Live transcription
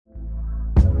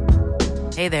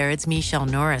Hey there, it's Michelle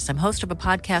Norris. I'm host of a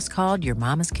podcast called Your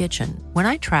Mama's Kitchen. When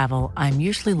I travel, I'm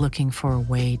usually looking for a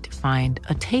way to find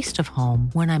a taste of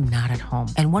home when I'm not at home.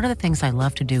 And one of the things I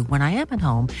love to do when I am at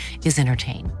home is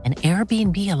entertain. And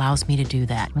Airbnb allows me to do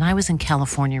that. When I was in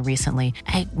California recently,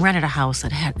 I rented a house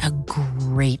that had a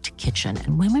great kitchen.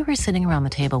 And when we were sitting around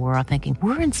the table, we were all thinking,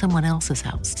 we're in someone else's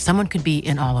house. Someone could be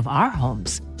in all of our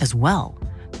homes as well.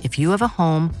 If you have a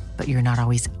home, but you're not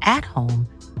always at home,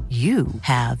 you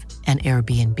have an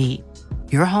Airbnb.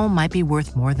 Your home might be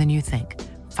worth more than you think.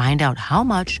 Find out how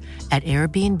much at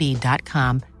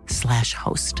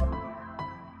airbnb.com/host.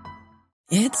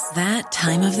 It's that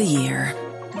time of the year.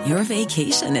 Your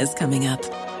vacation is coming up.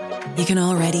 You can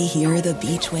already hear the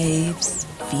beach waves,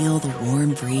 feel the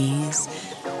warm breeze,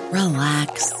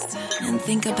 relax, and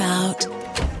think about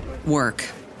work.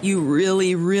 You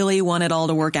really, really want it all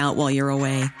to work out while you're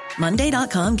away.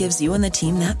 Monday.com gives you and the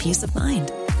team that peace of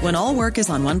mind. When all work is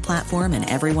on one platform and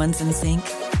everyone's in sync,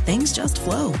 things just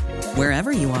flow.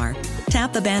 Wherever you are,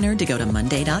 tap the banner to go to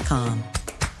Monday.com.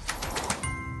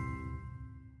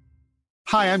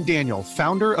 Hi, I'm Daniel,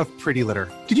 founder of Pretty Litter.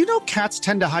 Did you know cats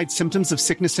tend to hide symptoms of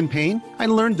sickness and pain? I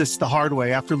learned this the hard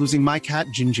way after losing my cat,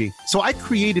 Gingy. So I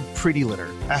created Pretty Litter,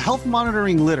 a health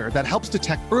monitoring litter that helps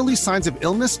detect early signs of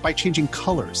illness by changing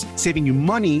colors, saving you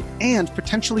money and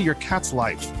potentially your cat's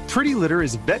life. Pretty Litter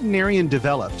is veterinarian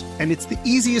developed, and it's the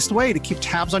easiest way to keep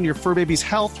tabs on your fur baby's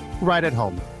health right at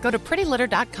home. Go to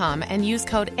prettylitter.com and use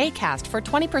code ACAST for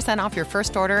 20% off your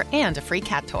first order and a free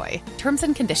cat toy. Terms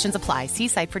and conditions apply. See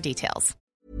site for details.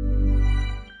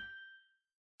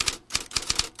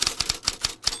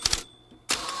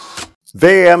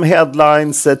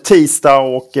 VM-headlines tisdag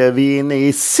och vi är inne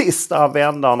i sista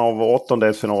vändan av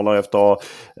åttondelsfinaler efter att ha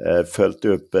följt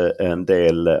upp en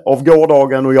del av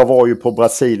gårdagen. Och jag var ju på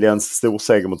Brasiliens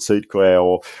storseger mot Sydkorea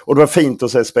och det var fint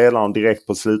att se spelaren direkt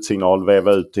på slutsignal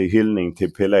veva ut till hyllning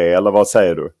till Pelé, eller vad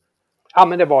säger du? Ja,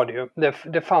 men det var det ju.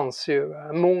 Det fanns ju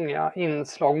många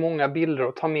inslag, många bilder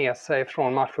att ta med sig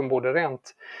från matchen, både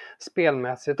rent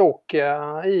spelmässigt och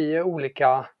i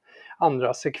olika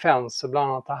andra sekvenser,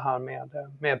 bland annat det här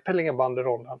med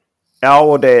Pelé-banderollen. Ja,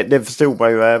 och det förstod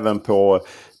man ju även på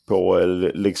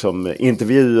liksom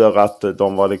intervjuer att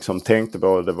de var liksom tänkte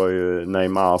på, det var ju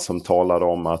Neymar som talade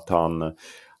om att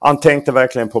han tänkte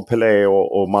verkligen på Pelé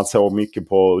och man såg mycket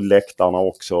på läktarna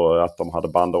också att de hade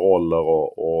banderoller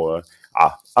och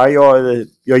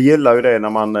jag gillar ju det när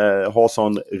man har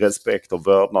sån respekt och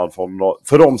vördnad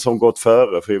för de som gått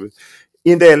före. För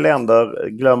i en del länder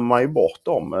glömmer man ju bort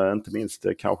dem, inte minst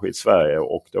kanske i Sverige,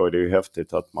 och då är det ju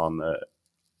häftigt att man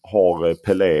har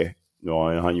Pelé. Nu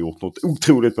har han gjort något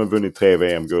otroligt med vunnit 3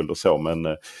 VM-guld och så,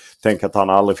 men tänk att han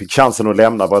aldrig fick chansen att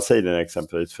lämna Brasilien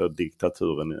exempelvis för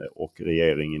diktaturen och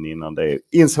regeringen innan det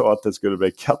insåg att det skulle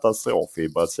bli katastrof i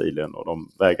Brasilien och de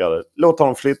vägrade låta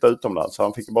honom flytta utomlands, så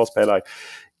han fick bara spela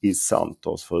i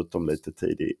Santos förutom lite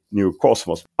tid i New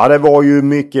Cosmos. Ja, det var ju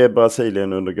mycket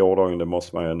Brasilien under gårdagen, det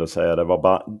måste man ju ändå säga. Det var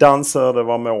bara danser, det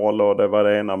var mål och det var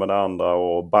det ena med det andra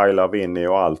och Baila Vinny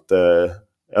och allt,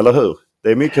 eller hur?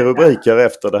 Det är mycket rubriker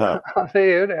efter det här. Ja, det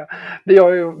är ju det.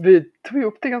 Vi tog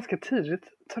upp det ganska tidigt,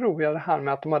 tror jag, det här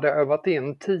med att de hade övat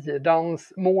in 10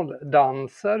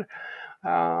 måldanser.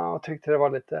 Och tyckte det var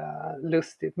lite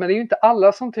lustigt. Men det är ju inte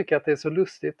alla som tycker att det är så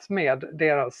lustigt med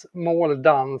deras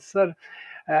måldanser.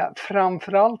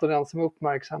 Framförallt och den som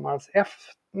uppmärksammades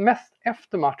mest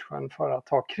efter matchen för att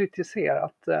ha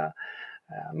kritiserat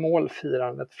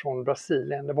målfirandet från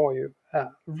Brasilien, det var ju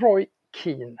Roy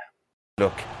Keane.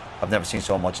 Look, I've never seen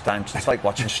so much dance. It's like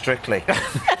watching Strictly.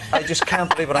 I just can't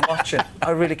believe what I'm watching.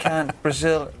 I really can't.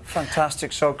 Brazil,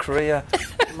 fantastic. South Korea,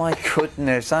 my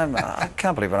goodness, I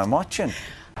can't believe what I'm watching.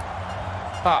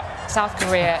 But South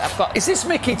Korea, I've got... Is this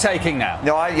Mickey taking now?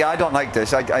 No, I don't like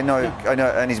this. I know,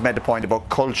 and he's made the point about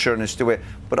culture and it's the way,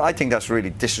 but I think that's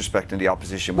really disrespecting the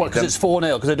opposition. Well, because it's 4-0,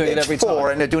 because they're doing it every time.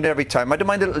 4 and they're doing it every time. I don't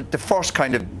mind the first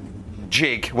kind of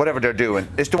jig, whatever they're doing.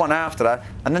 It's the one after that,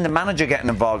 and then the manager getting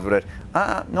involved with it.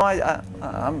 No,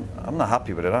 I'm not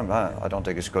happy with it. I don't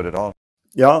think it's good at all.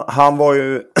 Ja,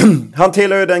 han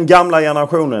tillhör ju den gamla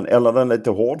generationen, eller den lite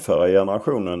hårdföra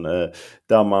generationen,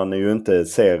 där man ju inte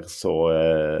ser så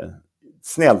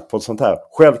snällt på sånt här.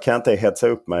 Själv kan jag inte hetsa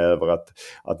upp mig över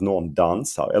att någon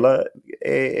dansar. Eller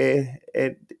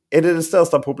är det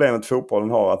största problemet fotbollen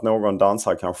har, att någon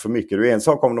dansar kanske för mycket? Det är en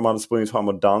sak om de hade sprungit fram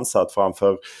och dansat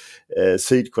framför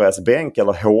Sydkoreas bänk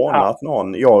eller hånat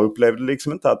någon. Jag upplevde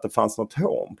liksom inte att det fanns något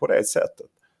hån på det sättet.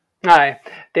 Nej,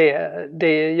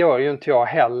 det gör ju inte jag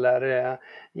heller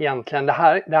egentligen. Det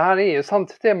här är ju,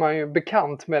 samtidigt är man ju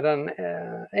bekant med den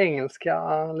engelska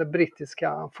eller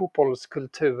brittiska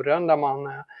fotbollskulturen där man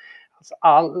Alltså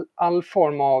all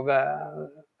form av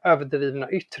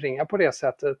överdrivna yttringar på det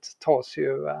sättet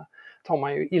tar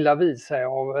man ju illa vid sig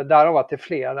av. Därav att det är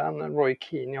fler än Roy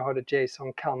Keane. Jag hörde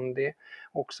Jason Cundy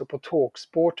också på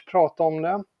Talksport prata om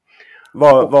det.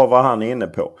 Vad var han inne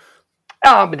på?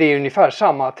 Ja, men det är ungefär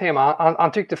samma tema.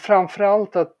 Han tyckte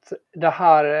framförallt att det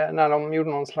här när de gjorde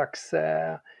någon slags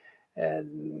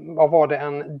vad var det,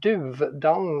 en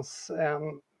duvdans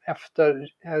efter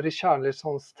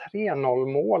Richarlisons 3-0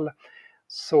 mål,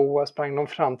 så sprang de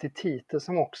fram till Tite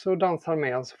som också dansar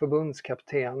med, alltså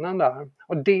förbundskaptenen där.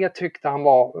 Och det tyckte han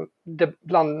var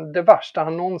bland det värsta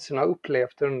han någonsin har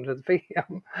upplevt under ett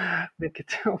VM. Vilket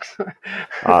också,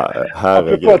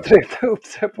 apropå att reta upp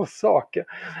sig på saker.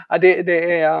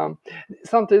 Det är,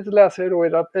 samtidigt läser jag då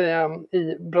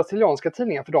i brasilianska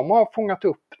tidningar, för de har fångat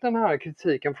upp den här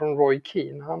kritiken från Roy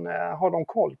Keane. Han har de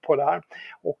koll på där.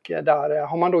 Och där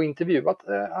har man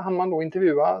då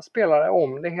intervjua spelare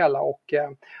om det hela, och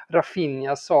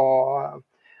Rafinha sa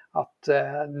att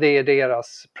det är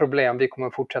deras problem, vi kommer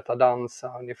fortsätta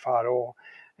dansa ungefär, och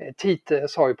Tite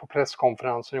sa ju på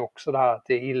presskonferensen också det här att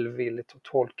det är illvilligt att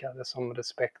tolka det som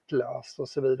respektlöst och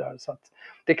så vidare, så att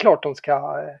det är klart de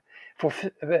ska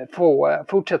få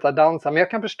fortsätta dansa, men jag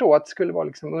kan förstå att det skulle vara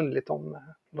liksom underligt om,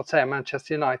 låt säga,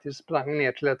 Manchester United sprang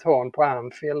ner till ett hörn på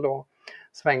Anfield och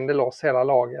svängde loss hela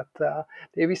laget.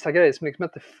 Det är vissa grejer som liksom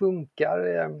inte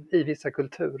funkar i vissa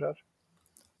kulturer.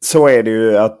 Så är det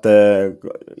ju, att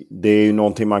det är ju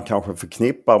någonting man kanske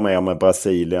förknippar med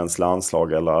Brasiliens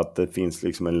landslag, eller att det finns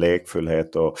liksom en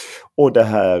lekfullhet och det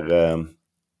här.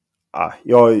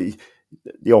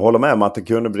 Jag håller med om att det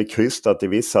kunde bli krystat i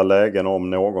vissa lägen om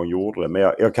någon gjorde det, men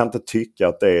jag kan inte tycka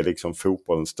att det är liksom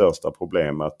fotbollens största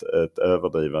problem, att ett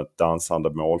överdrivet dansande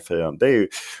målfirande. Det är ju,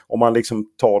 om man liksom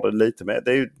tar det lite med,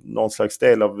 det är ju någon slags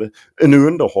del av en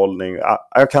underhållning.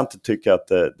 Jag kan inte tycka att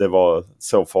det var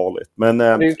så farligt. Men det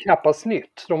är ju knappast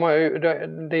nytt.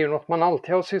 Det är ju något man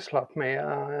alltid har sysslat med,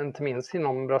 inte minst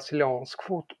inom brasiliansk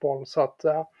fotboll, så att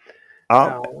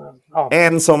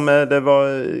en som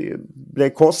blev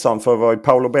kostsam för var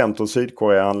Paulo Bento,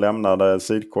 Sydkorea. Han lämnade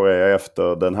Sydkorea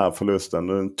efter den här förlusten.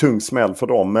 En tung smäll för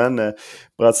dem. Men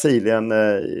Brasilien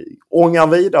ångar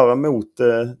vidare mot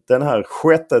den här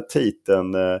sjätte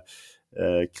titeln.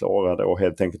 Klarade och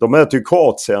helt enkelt. De möter ju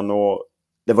Kroatien, och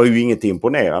det var ju inget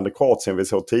imponerande Kroatien vi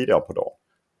såg tidigare på dagen.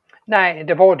 Nej,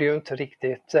 det var det ju inte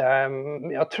riktigt.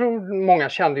 Jag tror många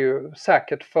kände ju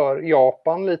säkert för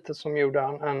Japan lite, som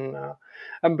gjorde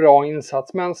en bra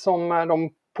insats. Men som de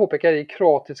påpekar i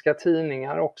kroatiska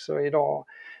tidningar också idag,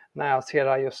 när jag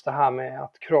ser just det här med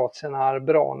att Kroatien är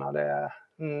bra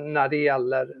när det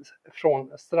gäller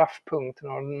från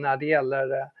straffpunkten och när det gäller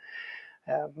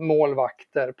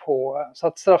målvakter på. Så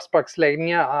att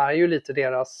straffsparksläggningar är ju lite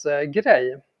deras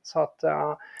grej. Så att,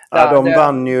 de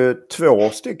vann ju 2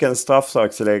 stycken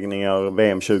straffsparksläggningar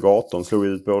VM 2018, slog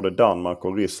ut både Danmark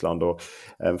och Ryssland, och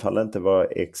även fall det inte var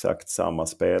exakt samma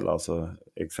spelare, så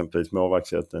exempelvis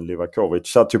målvaktsjätten Livakovic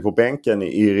satt ju på bänken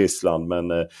i Ryssland,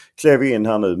 men klev in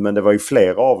här nu. Men det var ju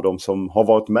flera av dem som har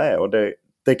varit med, och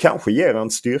det kanske ger en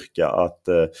styrka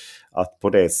att på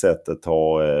det sättet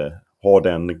ha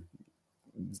den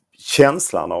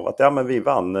känslan av att men vi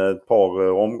vann ett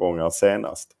par omgångar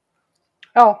senast.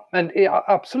 Ja, men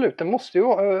absolut, det måste ju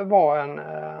vara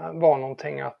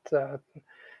någonting att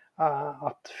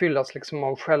fyllas liksom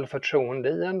av självförtroende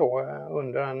i ändå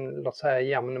under en, låt säga,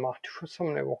 jämn match,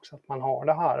 som nu också, att man har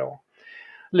det här och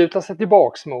luta sig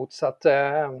tillbaks mot. Så att det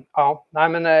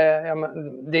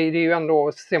är ju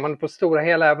ändå, ser man på stora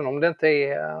hela, även om det inte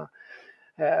är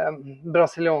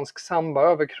brasiliansk samba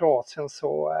över Kroatien,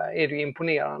 så är det ju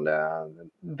imponerande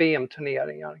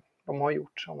VM-turneringar de har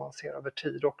gjort, som man ser över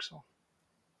tid också.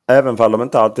 Även om de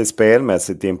inte alltid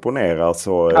spelmässigt imponerar,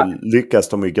 så lyckas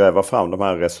de ju gräva fram de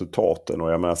här resultaten.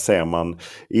 Och jag menar, ser man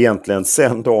egentligen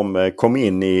sen de kom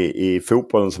in i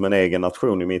fotbollen som en egen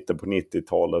nation i mitten på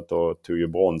 90-talet och tog ju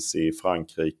brons i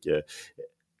Frankrike,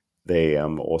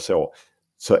 VM och så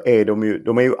är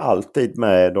de är ju alltid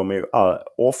med. De är ju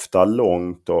ofta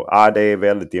långt, och det är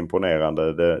väldigt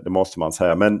imponerande, det måste man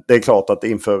säga. Men det är klart att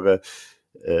inför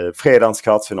fredagens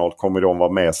kvartsfinal kommer de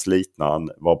vara mer slitna än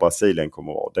vad Brasilien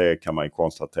kommer vara. Det kan man ju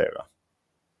konstatera.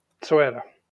 Så är det.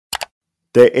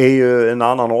 Det är ju en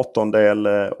annan åttondel,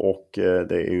 och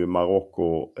det är ju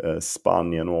Marocko,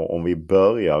 Spanien, och om vi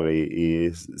börjar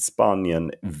i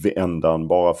Spanien-vändan,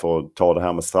 bara för att ta det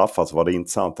här med straffar, så var det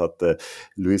intressant att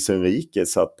Luis Enrique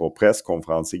satt på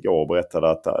presskonferens igår och berättade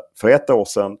att för 1 år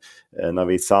sedan, när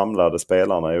vi samlade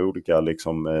spelarna i olika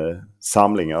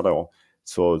samlingar då,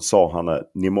 så sa han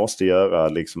att ni måste göra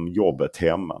liksom jobbet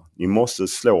hemma. Ni måste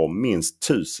slå minst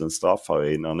 1000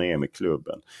 straffar när ni är med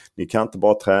klubben. Ni kan inte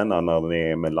bara träna när ni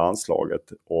är med landslaget.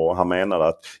 Och han menade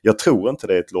att jag tror inte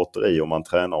det är ett lotteri om man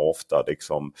tränar ofta.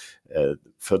 Liksom,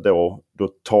 för då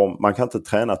man kan inte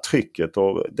träna trycket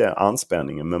och den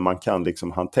anspänningen, men man kan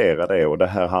liksom hantera det. Och det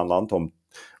här handlar inte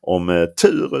om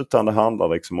tur, utan det handlar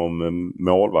liksom om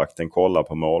målvakten, kolla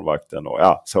på målvakten och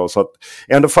så att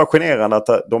ändå fascinerande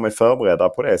att de är förberedda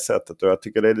på det sättet, och jag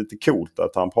tycker det är lite coolt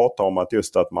att han pratar om att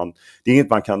just att det är inget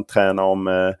man kan träna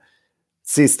om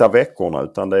sista veckorna,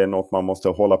 utan det är något man måste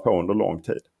hålla på under lång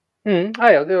tid.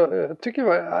 Jag tycker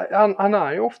han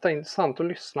är ju ofta intressant att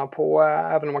lyssna på,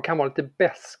 även om man kan vara lite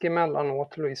besk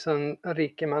emellanåt, Luis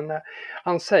Enrique, men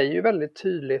han säger ju väldigt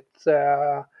tydligt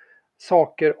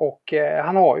saker, och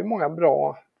han har ju många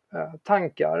bra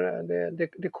tankar.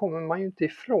 Det kommer man ju inte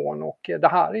ifrån, och det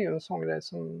här är ju en sån grej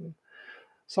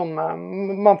som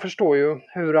man förstår ju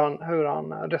hur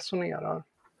han resonerar.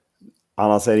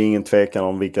 Annars är det ingen tvekan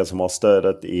om vilka som har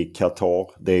stödet i Qatar.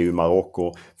 Det är ju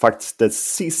Marocko. Faktiskt det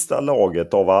sista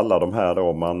laget av alla de här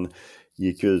då, man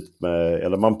gick ut med,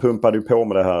 eller man pumpade ju på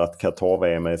med det här att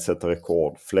Qatar-VM sätter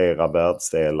rekord, flera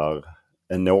världsdelar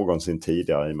än någonsin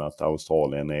tidigare, i och med att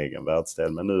Australien är egen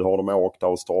världsdel. Men nu har de åkt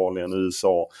Australien,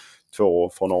 USA, 2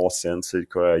 från Asien,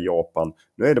 Sydkorea, Japan.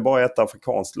 Nu är det bara ett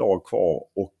afrikanskt lag kvar,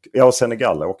 och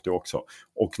Senegal åkte också.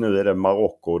 Och nu är det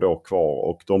Marocko då kvar,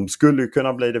 och de skulle ju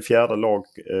kunna bli det fjärde lag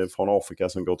från Afrika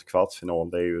som går till kvartsfinal.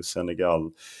 Det är ju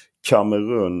Senegal,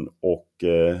 Kamerun och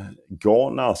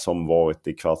Ghana som varit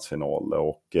i kvartsfinal,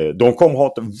 och de kommer ha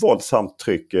ett våldsamt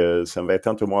tryck. Sen vet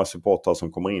jag inte hur många supportrar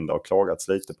som kommer in där och klagats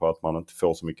lite på att man inte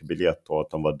får så mycket biljetter och att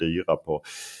de var dyra på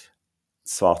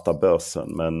svarta börsen.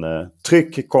 Men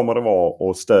tryck kommer det vara,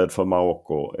 och stöd för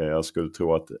Marocko. Jag skulle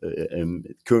tro att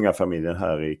kungafamiljen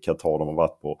här i Qatar, de har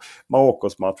varit på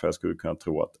Marockos matcher, jag skulle kunna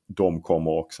tro att de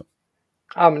kommer också.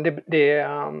 Ja, men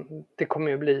det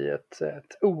kommer ju bli ett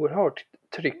oerhört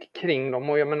tryck kring dem,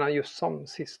 och jag menar just som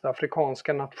sista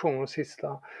afrikanska nation och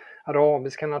sista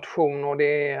arabiska nation, och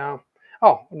det är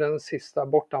den sista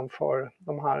bortanför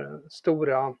de här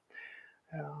stora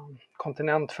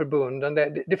kontinentförbunden.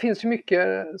 Det finns ju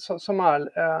mycket som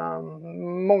är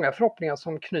många förhoppningar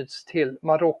som knyts till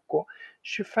Marocko.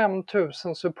 25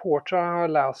 000 supportrar har jag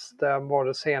läst var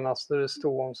det senaste det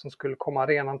stod om som skulle komma.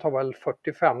 Arenan tar väl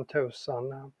 45 000.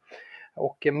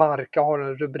 Och Marca har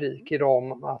en rubrik idag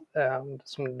om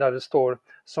där det står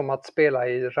som att spela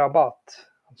i Rabat,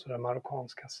 alltså den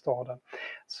marockanska staden,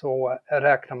 så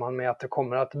räknar man med att det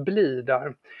kommer att bli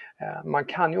där. Man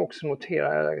kan ju också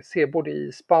notera, se både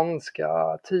i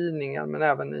spanska tidningar men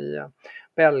även i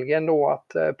Belgien då,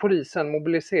 att polisen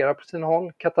mobiliserar på sina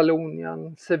håll.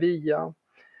 Katalonien, Sevilla,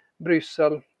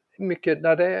 Bryssel, mycket,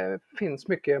 där det finns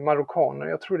mycket marockaner.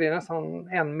 Jag tror det är nästan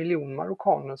 1 miljon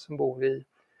marockaner som bor i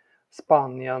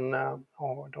Spanien.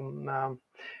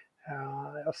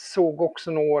 Jag såg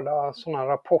också några sådana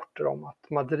rapporter om att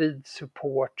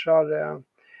Madrid-supportrar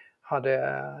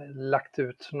hade lagt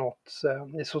ut något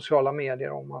i sociala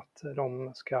medier om att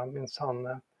de ska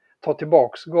minsann ta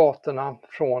tillbaks gatorna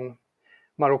från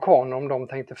marockaner om de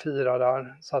tänkte fira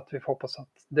där. Så att vi får hoppas att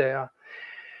det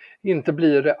inte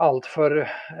blir allt för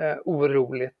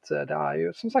oroligt. Det är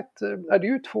ju som sagt,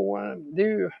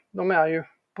 de är ju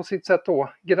på sitt sätt då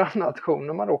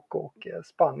grannnationer, Marocko och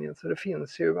Spanien, så det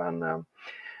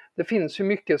finns ju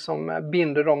mycket som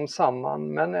binder dem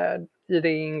samman, men i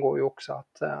det ingår ju också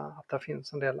att det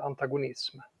finns en del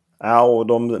antagonism. Ja, och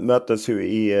de möttes ju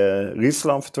i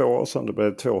Ryssland för 2 år sedan. Det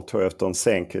blev 2-2 efter en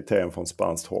sänkt kriterium från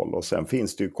spanskt håll. Och sen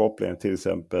finns det ju kopplingen till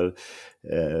exempel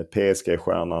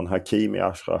PSG-stjärnan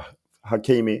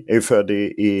Hakimi är ju född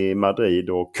i Madrid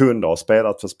och kunde ha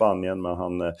spelat för Spanien, men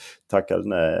han tackade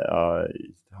nej.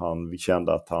 Han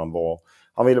kände att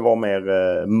han ville vara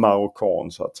mer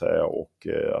marockan så att säga, och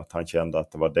att han kände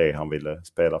att det var det han ville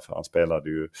spela för. Han spelade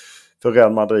ju för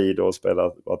Real Madrid och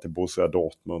spelade till Borussia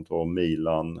Dortmund och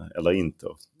Milan, eller Inter,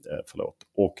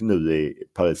 och nu i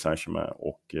Paris Saint-Germain.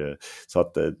 Och så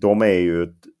att de är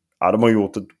ju de har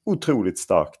gjort ett otroligt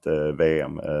starkt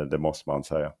VM, det måste man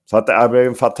säga. Så att det blir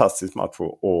en fantastisk match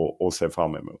att se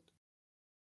fram emot.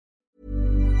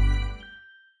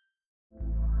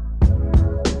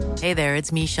 Hey there,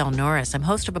 it's Michelle Norris. I'm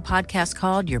host of a podcast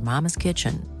called Your Mama's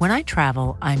Kitchen. When I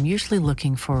travel, I'm usually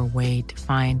looking for a way to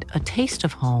find a taste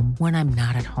of home when I'm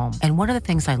not at home. And one of the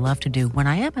things I love to do when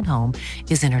I am at home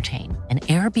is entertain. And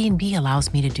Airbnb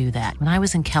allows me to do that. When I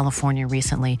was in California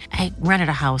recently, I rented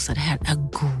a house that had a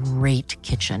great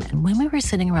kitchen. And when we were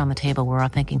sitting around the table, we were all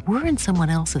thinking, we're in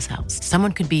someone else's house.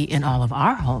 Someone could be in all of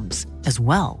our homes as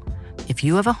well. If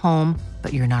you have a home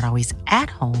but you're not always at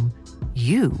home,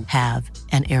 you have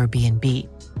an Airbnb.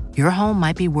 Your home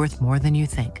might be worth more than you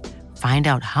think. Find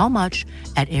out how much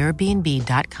at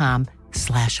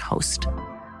airbnb.com/host.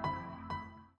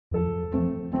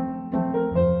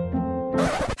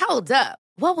 Hold up.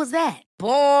 What was that?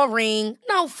 Boring.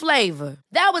 No flavor.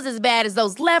 That was as bad as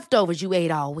those leftovers you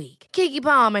ate all week. Keke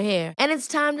Palmer here, and it's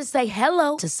time to say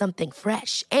hello to something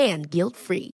fresh and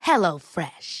guilt-free. Hello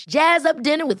Fresh. Jazz up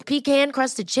dinner with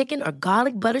pecan-crusted chicken or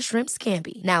garlic butter shrimp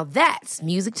scampi. Now that's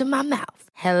music to my mouth.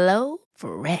 Hello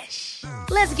Fresh.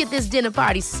 Let's get this dinner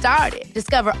party started.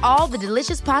 Discover all the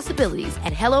delicious possibilities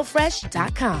at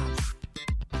hellofresh.com.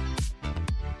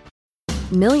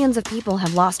 Millions of people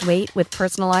have lost weight with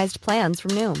personalized plans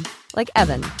from Noom. Like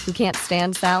Evan, who can't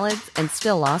stand salads and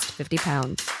still lost 50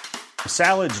 pounds.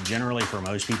 Salads generally for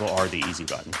most people are the easy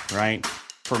button, right?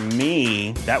 For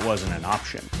me, that wasn't an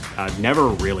option. I never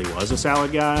really was a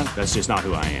salad guy. That's just not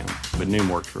who I am. But Noom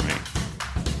worked for me.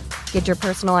 Get your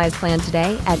personalized plan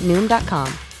today at Noom.com.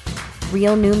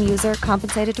 Real Noom user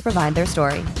compensated to provide their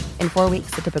story. In 4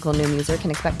 weeks, the typical Noom user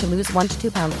can expect to lose 1 to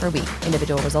 2 pounds per week.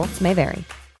 Individual results may vary.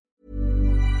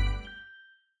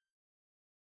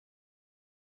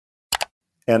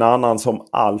 En annan som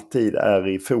alltid är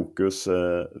i fokus,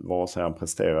 vare sig han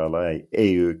presterar eller ej, är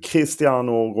ju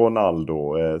Cristiano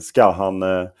Ronaldo. Ska han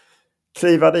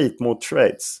kliva dit mot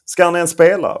Schweiz? Ska han ens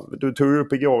spela? Du tog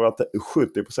upp igår att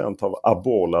 70% av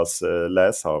Abolas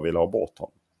läsare vill ha bort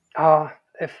honom. Ja,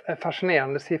 en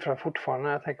fascinerande siffra fortfarande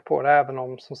när jag tänker på det, även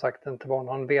om som sagt det inte var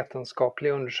någon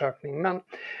vetenskaplig undersökning. Men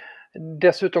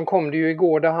dessutom kom det ju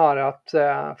igår det här att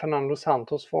Fernando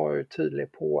Santos var ju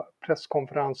tydlig på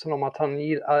presskonferensen om att han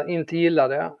inte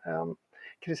gillade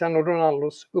Cristiano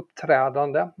Ronaldos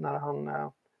uppträdande när han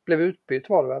blev utbytt,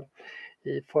 var det väl,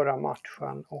 i förra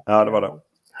matchen. Och, ja, det var det.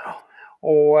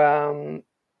 Och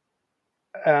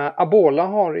Abola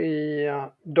har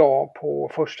idag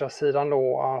på första sidan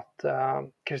då att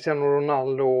Cristiano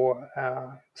Ronaldo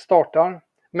startar,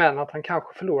 men att han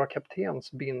kanske förlorar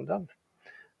kaptensbindeln.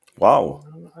 Wow.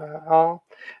 Ja,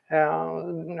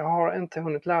 jag har inte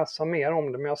hunnit läsa mer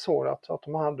om det, men jag såg att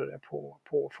de hade det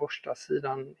på första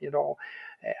sidan idag.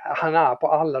 Han är på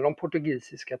alla de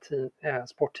portugisiska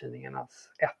sporttidningarnas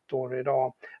ettor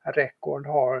idag. Rekord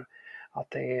har att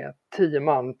det är 10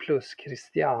 man plus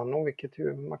Cristiano, vilket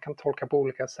ju man kan tolka på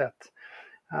olika sätt.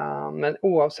 Men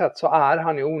oavsett så är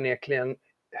han ju onekligen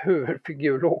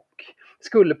huvudfigur, och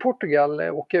skulle Portugal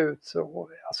åka ut så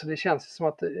alltså det känns som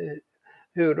att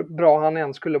hur bra han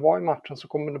än skulle vara i matchen så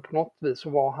kommer det på något vis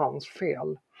att vara hans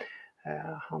fel.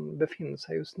 Han befinner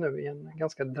sig just nu i en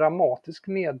ganska dramatisk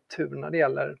nedtur när det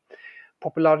gäller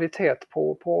popularitet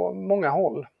på många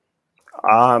håll.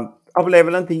 Han blev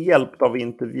väl inte hjälpt av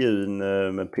intervjun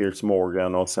med Piers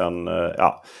Morgan, och sen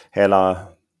hela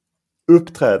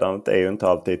uppträdandet är ju inte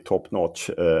alltid top notch.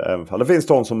 Även fall det finns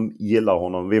de som gillar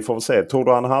honom. Vi får se. Tror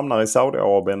du han hamnar i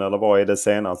Saudiarabien, eller vad är det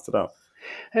senaste där?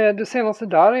 Det senaste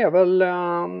där är väl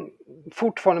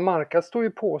fortfarande Marca står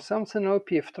ju på sig om sina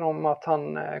uppgifter om att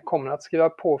han kommer att skriva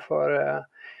på för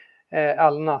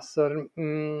Al Nassr,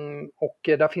 och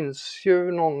där finns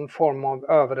ju någon form av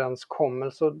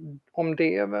överenskommelse. Om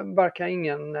det verkar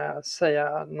ingen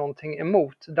säga någonting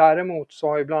emot. Däremot så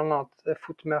har ju bland annat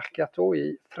Foot Mercato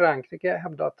i Frankrike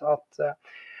hävdat att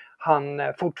han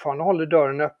fortfarande håller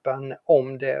dörren öppen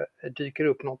om det dyker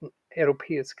upp något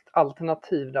europeiskt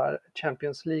alternativ där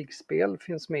Champions League-spel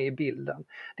finns med i bilden.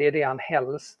 Det är det han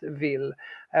helst vill.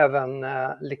 Även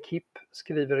L'Equipe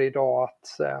skriver idag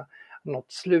att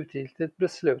något slutgiltigt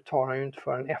beslut har han ju inte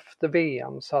förrän efter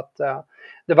VM. Så att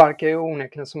det verkar ju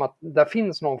onekligen som att det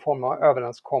finns någon form av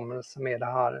överenskommelse med det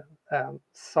här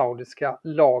saudiska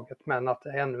laget, men att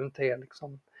det ännu inte är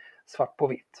liksom svart på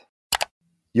vitt.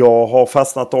 Jag har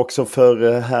fastnat också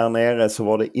för här nere så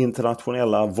var det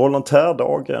internationella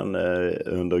volontärdagen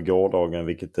under gårdagen,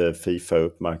 vilket FIFA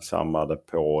uppmärksammade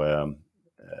på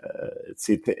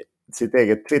sitt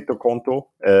eget Twitterkonto.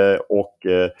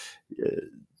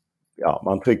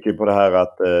 Man trycker på det här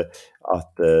att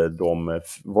de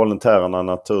volontärerna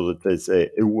naturligtvis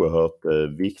är oerhört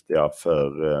viktiga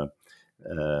för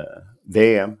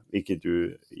VM, vilket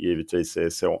ju givetvis är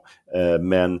så.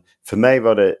 Men för mig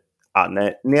var det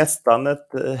nästan ett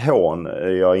hån.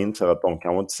 Jag inser att de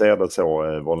kanske inte ser det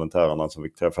så, volontärerna som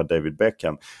fick träffa David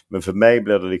Beckham. Men för mig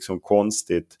blev det liksom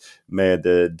konstigt med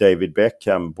David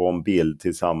Beckham på en bild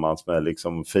tillsammans med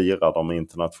liksom 4 de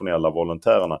internationella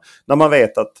volontärerna. När man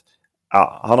vet att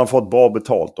han har fått bra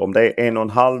betalt. Om det är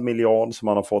 1,5 miljard som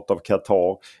han har fått av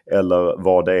Qatar eller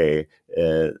vad det är,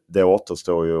 det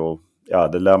återstår ju ja,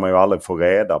 det lär man ju aldrig få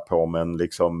reda på, men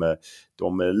liksom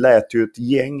de lät ju ett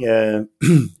gäng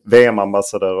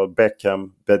VM-ambassadörer,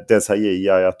 Beckham, Desailly,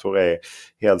 Yaya Touré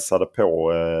hälsade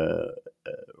på.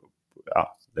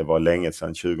 Ja, det var länge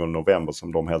sedan, 20 november,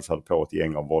 som de hälsade på ett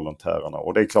gäng av volontärerna.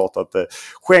 Och det är klart att det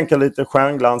skänker lite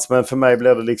stjärnglans, men för mig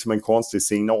blir det liksom en konstig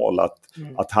signal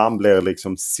att han blir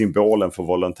liksom symbolen för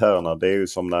volontärerna. Det är ju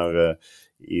som när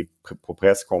på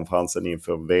presskonferensen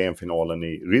inför VM-finalen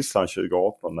i Ryssland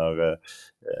 2018 när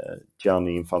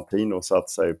Gianni Infantino satt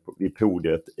sig vid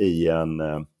podiet i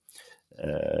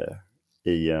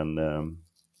en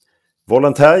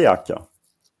volontärjacka.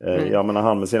 Jag menar,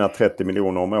 han med sina 30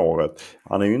 miljoner om året,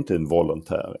 han är ju inte en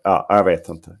volontär. Jag vet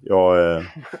inte.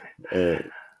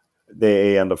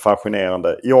 Det är ändå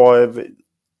fascinerande. Jag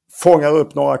fångar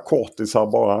upp några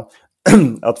kortisar bara.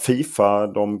 Att FIFA,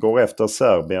 de går efter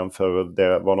Serbien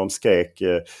för vad de skrek.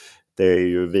 Det är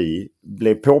ju vi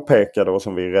blev påpekade och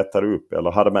som vi rättade upp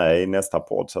eller hade med i nästa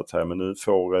podd så att säga. Men nu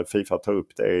får FIFA ta upp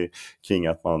det kring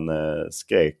att man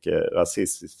skrek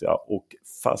rasistiska och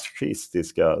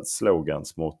fascistiska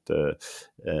slogans mot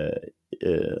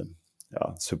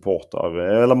supportrar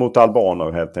eller mot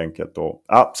albaner helt enkelt.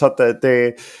 Så att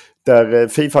det där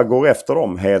FIFA går efter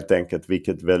dem helt enkelt,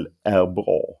 vilket väl är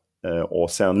bra. Och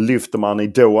sen lyfter man i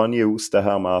Doha News det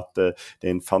här med att det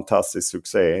är en fantastisk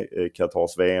succé,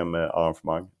 Qatars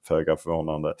VM-arrangemang, föga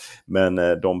förvånande. Men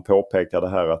de påpekar det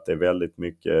här att det är väldigt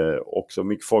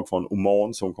mycket folk från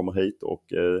Oman som kommer hit. Och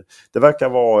det verkar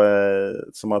vara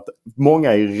som att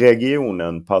många i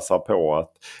regionen passar på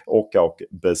att åka och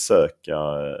besöka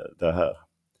det här.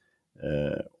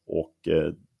 Och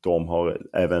de har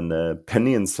även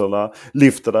Peninsula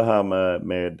lyfter det här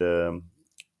med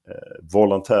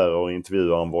volontärer och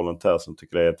intervjuar en volontär som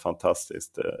tycker det är ett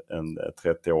fantastiskt, en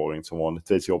 30-åring som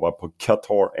vanligtvis jobbar på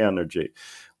Qatar Energy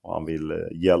och han vill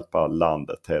hjälpa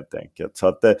landet helt enkelt. Så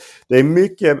att det är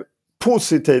mycket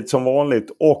positivt som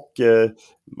vanligt och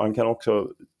man kan också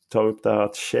ta upp det här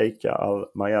att Sheikha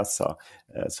Al-Mayasa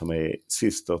som är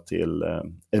syster till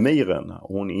emiren.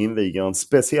 Hon inviger en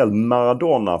speciell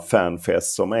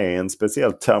Maradona-fanfest som är en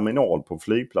speciell terminal på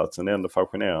flygplatsen. Det är ändå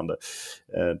fascinerande.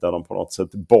 Där de på något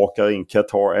sätt bakar in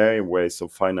Qatar Airways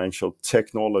och Financial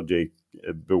Technology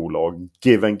bolag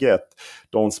Give and Get.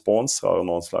 De sponsrar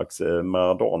någon slags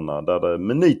Maradona där det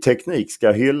med ny teknik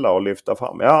ska hylla och lyfta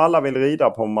fram. Ja, alla vill rida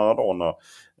på Maradona.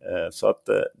 Så att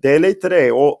det är lite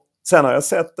det. Och sen har jag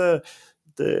sett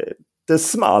det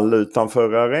small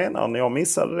utanför arenan. Jag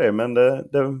missade det, men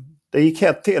det gick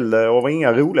helt till och var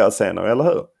inga roliga scener, eller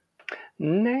hur?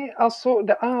 Nej, alltså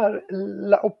det är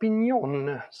La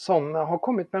Opinion som har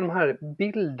kommit med de här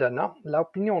bilderna. La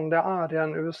Opinion, det är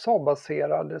en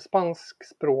USA-baserad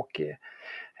spanskspråkig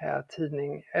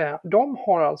tidning. De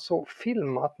har alltså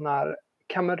filmat när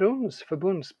Kameruns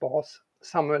förbundsbas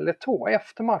Samuel Eto'o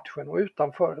efter matchen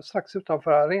och strax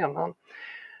utanför arenan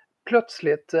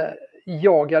plötsligt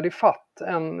jagade ifatt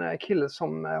en kille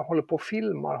som håller på och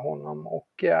filmar honom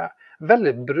och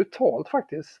väldigt brutalt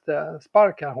faktiskt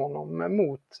sparkar honom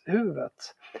mot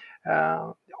huvudet.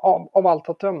 Av allt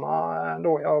att döma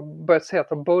då, jag har börjat se att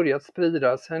det har börjat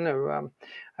sprida sig nu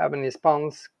även i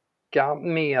spanska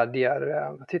medier.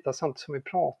 Jag tittar samtidigt som vi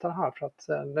pratar här för att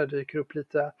det dyker upp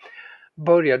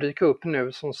börjar dyka upp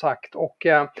nu som sagt. Och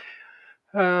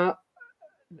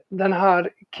den här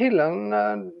killen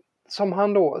som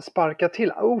han då sparkar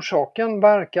till, orsaken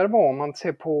verkar vara, om man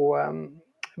ser på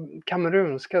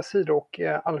kamerunska sidor och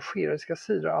algeriska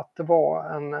sidor, att det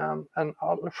var en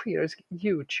algerisk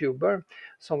YouTuber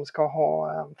som ska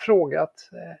ha frågat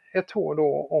Eto'o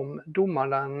då om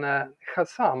domaren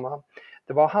Gassama.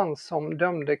 Det var han som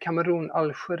dömde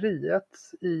Kamerun-Algeriet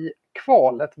i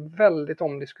kvalet, väldigt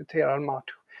omdiskuterad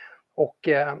match. Och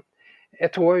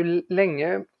Eto'o har ju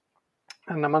länge,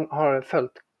 när man har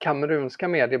följt kamerunska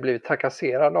medier, blivit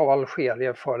trakasserad av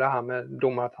Algeriet för det här med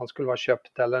domar att han skulle vara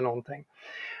köpt eller någonting.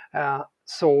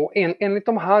 Så enligt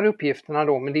de här uppgifterna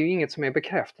då, men det är ju inget som är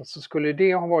bekräftat, så skulle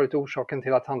det ha varit orsaken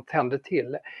till att han tände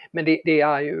till. Men det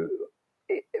är ju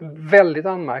väldigt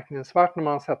anmärkningsvärt när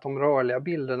man har sett de rörliga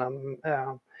bilderna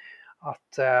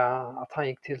att han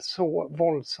gick till så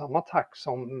våldsam attack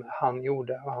som han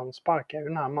gjorde. Han sparkade ju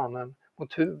den här mannen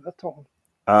mot huvudet då.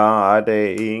 Det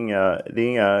är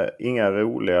inga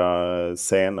roliga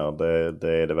scener. Det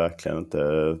är det verkligen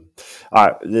inte.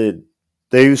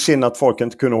 Det är ju synd att folk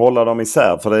inte kunde hålla dem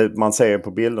isär. För man ser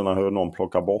på bilderna hur någon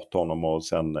plockar bort honom och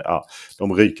sen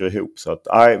de ryker ihop. Så att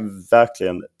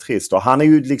verkligen trist. Och han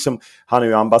är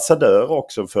ju ambassadör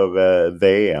också för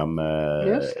VM.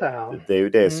 Just det. Det är ju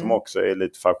det som också är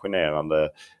lite fascinerande.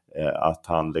 Att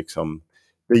han liksom,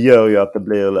 det gör ju att det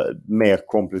blir mer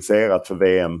komplicerat för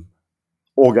VM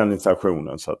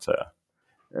organisationen så att säga.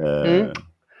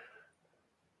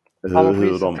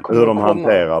 Hur de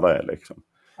hanterar det liksom.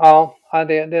 Ja,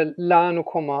 det lär nog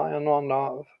komma en och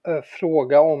annan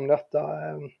fråga om detta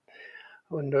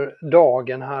under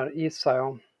dagen här, gissar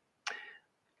jag.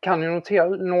 Kan ju notera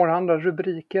några andra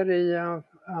rubriker i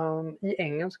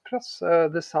engelsk press.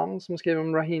 The Sun som skriver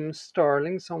om Raheem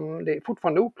Sterling, som det är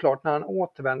fortfarande oklart när han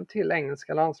återvänder till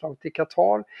engelska landslaget i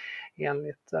Qatar.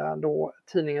 Enligt då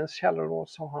tidningens källor då,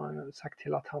 så har han sagt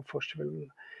till att han först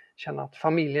vill känna att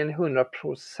familjen är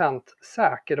 100%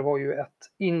 säker. Det var ju ett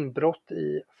inbrott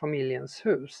i familjens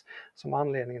hus som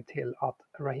anledningen till att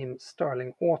Raheem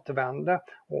Sterling återvände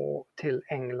och till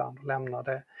England och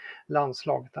lämnade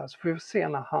landslaget där. Så får vi se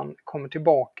när han kommer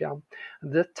tillbaka.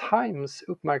 The Times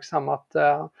uppmärksammat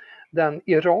den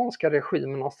iranska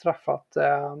regimen har straffat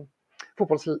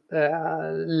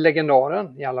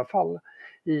fotbollslegendaren i alla fall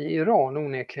i Iran,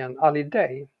 onekligen Ali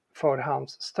Day, för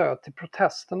hans stöd till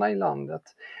protesterna i landet.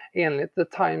 Enligt The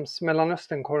Times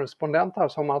Mellanöstern-korrespondent här,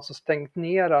 som alltså stängt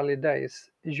ner Ali Days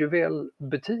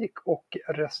juvelbutik och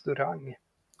restaurang.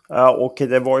 Ja, och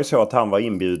det var ju så att han var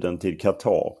inbjuden till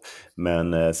Qatar,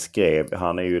 men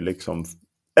han är ju liksom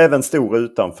även stor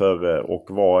utanför och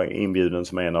var inbjuden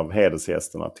som en av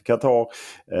hedersgästerna till Qatar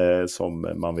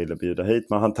som man ville bjuda hit.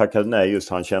 Men han tackade nej, just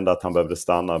han kände att han behövde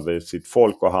stanna vid sitt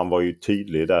folk, och han var ju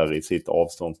tydlig där i sitt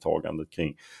avståndstagande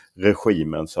kring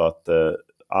regimen. Så att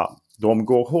de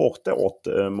går hårt åt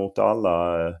mot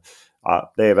alla.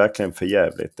 Det är verkligen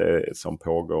förjävligt det som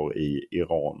pågår i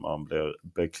Iran. Man blir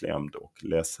beklämd och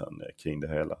ledsen kring det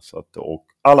hela. Så att, och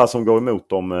alla som går emot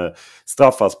dem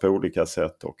straffas på olika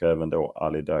sätt, och även då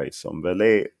Ali Day som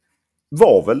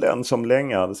var väl den som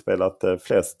länge hade spelat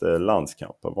flest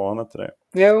landskamper, var han inte det?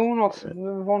 Jo,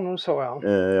 det var nog så, ja.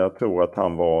 Jag tror att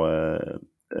han var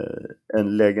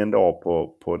en legendar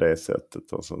på det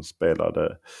sättet, och som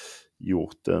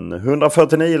gjort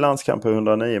 149 landskamper,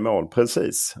 109 mål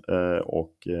precis.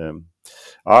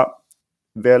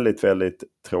 Väldigt, väldigt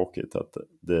tråkigt att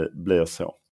det blir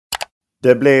så.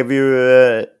 Det blev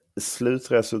ju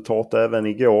slutresultat även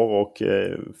igår, och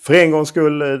för en gångs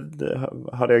skull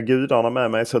hade jag gudarna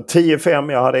med mig. Så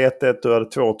 10-5, jag hade 1-1, du hade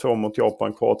 2-2 mot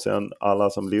Japan, Kroatien. Alla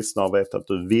som lyssnar vet att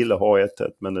du ville ha 1-1,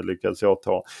 men det lyckades jag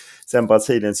ta. Sen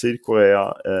Brasilien,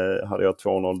 Sydkorea hade jag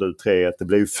 2-0, du 3-1. Det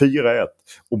blev ju 4-1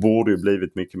 och borde ju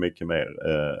blivit mycket, mycket mer.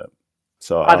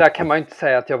 Där kan man ju inte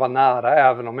säga att jag var nära,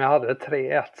 även om jag hade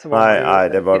 3-1. Så nej,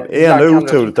 det var ändå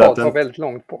otroligt att det var väldigt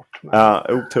långt bort. Men... Ja,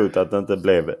 otroligt att det inte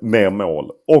blev mer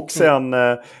mål. Och sen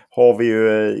har vi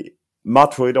ju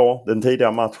matcher idag. Den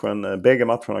tidiga matchen, bägge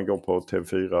matcherna går på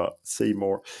TV4 C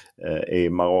More. I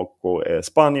Marocko är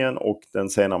Spanien, och den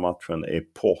sena matchen är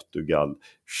Portugal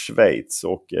Schweiz.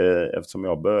 Och eftersom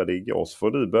jag började igår så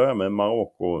får du börja med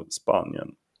Marocko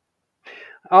Spanien.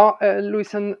 Ja,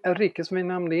 Luis Enrique som vi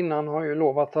nämnde innan har ju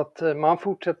lovat att man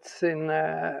fortsätter sin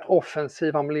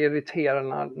offensiv. Han blev irriterad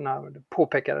när det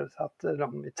påpekades att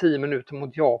de i 10 minuter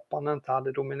mot Japan inte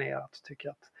hade dominerat. Tycker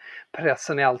att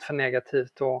pressen är allt för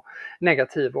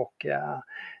negativ och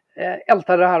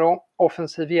ältar det här då.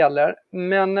 Offensiv gäller.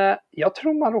 Men jag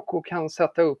tror Marocko kan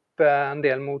sätta upp en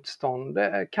del motstånd.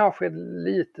 Kanske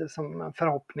lite som en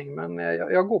förhoppning, men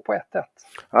jag går på 1-1.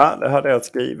 Ja, det hade jag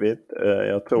skrivit.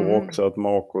 Jag tror också att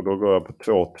Marocko, då går jag på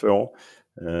 2-2.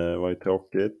 Det var ju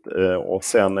tråkigt. Och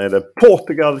sen är det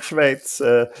Portugal-Schweiz.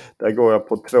 Där går jag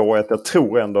på 2-1. Jag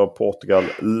tror ändå att Portugal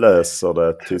löser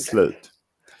det till slut.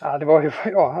 Ja, det var ju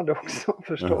vad jag hade också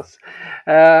förstås.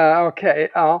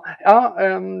 Okej.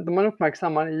 De man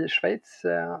uppmärksammar i Schweiz,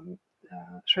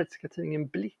 schweiziska tidningen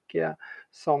Blick,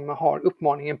 som har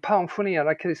uppmaningen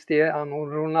pensionera Cristiano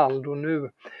Ronaldo nu.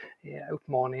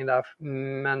 Uppmaningen där,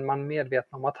 men man är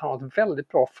medveten om att han har ett väldigt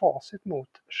bra facit mot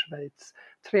Schweiz.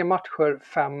 3 matcher,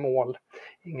 5 mål,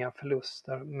 inga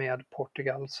förluster med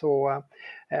Portugal. Så,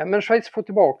 men Schweiz får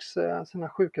tillbaks sina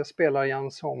sjuka spelare,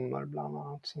 Jan Sommer bland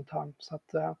annat. Sånt här. Så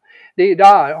att, det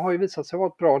där har ju visat sig vara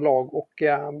ett bra lag och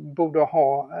borde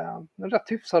ha en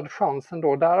rätt hyfsad chans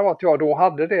ändå. Där var att jag då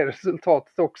hade det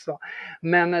resultatet också.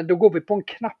 Men då går vi på en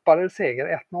knappare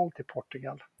seger, 1-0 till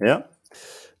Portugal. Ja.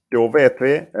 Då vet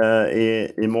vi,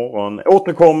 imorgon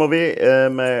återkommer vi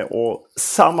med och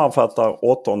sammanfattar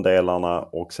åttondelarna,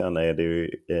 och sen är det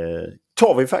ju,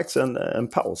 tar vi faktiskt en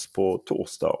paus på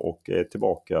torsdag och är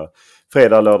tillbaka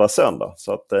fredag, lördag, söndag.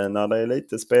 Så att när det är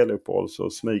lite speluppehåll så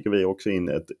smyger vi också in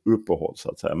ett uppehåll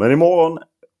så att säga. Men imorgon,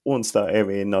 onsdag, är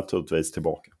vi naturligtvis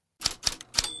tillbaka.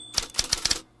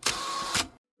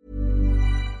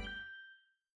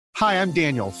 Hi, I'm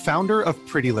Daniel, founder of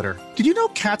Pretty Litter. Did you know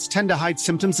cats tend to hide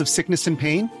symptoms of sickness and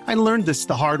pain? I learned this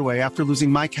the hard way after losing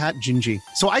my cat, Gingy.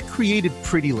 So I created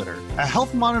Pretty Litter, a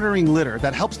health monitoring litter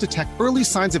that helps detect early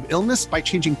signs of illness by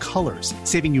changing colors,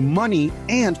 saving you money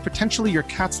and potentially your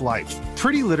cat's life.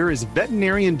 Pretty Litter is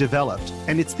veterinarian developed,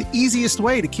 and it's the easiest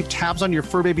way to keep tabs on your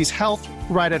fur baby's health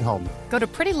right at home. Go to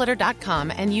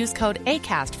prettylitter.com and use code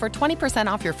ACAST for 20%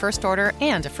 off your first order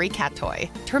and a free cat toy.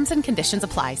 Terms and conditions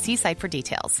apply. See site for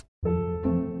details.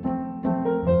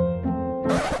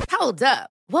 Hold up.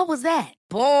 What was that?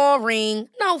 Boring.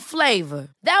 No flavor.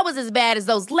 That was as bad as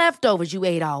those leftovers you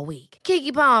ate all week.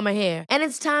 Keke Palmer here, and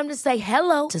it's time to say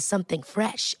hello to something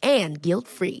fresh and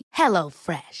guilt-free. Hello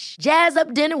Fresh. Jazz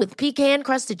up dinner with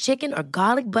pecan-crusted chicken or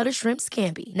garlic butter shrimp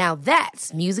scampi. Now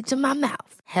that's music to my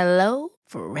mouth. Hello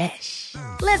Fresh.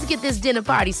 Let's get this dinner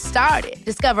party started.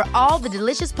 Discover all the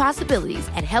delicious possibilities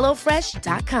at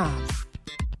HelloFresh.com.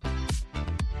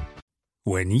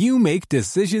 When you make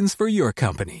decisions for your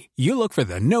company, you look for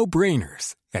the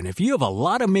no-brainers. And if you have a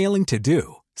lot of mailing to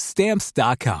do,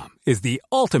 Stamps.com is the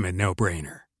ultimate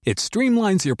no-brainer. It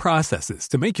streamlines your processes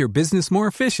to make your business more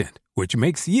efficient, which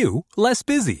makes you less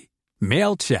busy.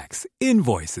 Mail checks,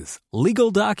 invoices,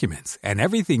 legal documents, and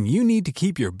everything you need to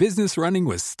keep your business running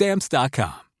with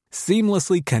Stamps.com.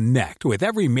 Seamlessly connect with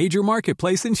every major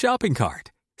marketplace and shopping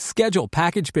cart. Schedule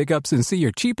package pickups and see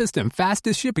your cheapest and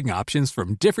fastest shipping options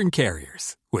from different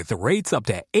carriers, with rates up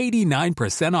to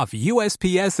 89% off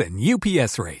USPS and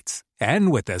UPS rates.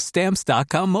 And with the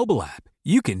Stamps.com mobile app,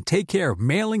 you can take care of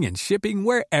mailing and shipping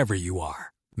wherever you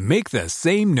are. Make the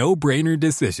same no-brainer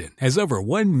decision as over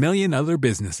 1 million other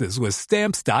businesses with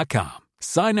Stamps.com.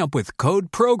 Sign up with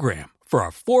code PROGRAM for a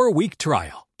 4-week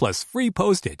trial, plus free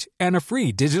postage and a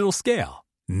free digital scale.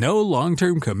 No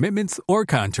long-term commitments or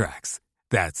contracts.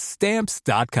 That's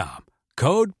Stamps.com.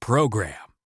 Code PROGRAM.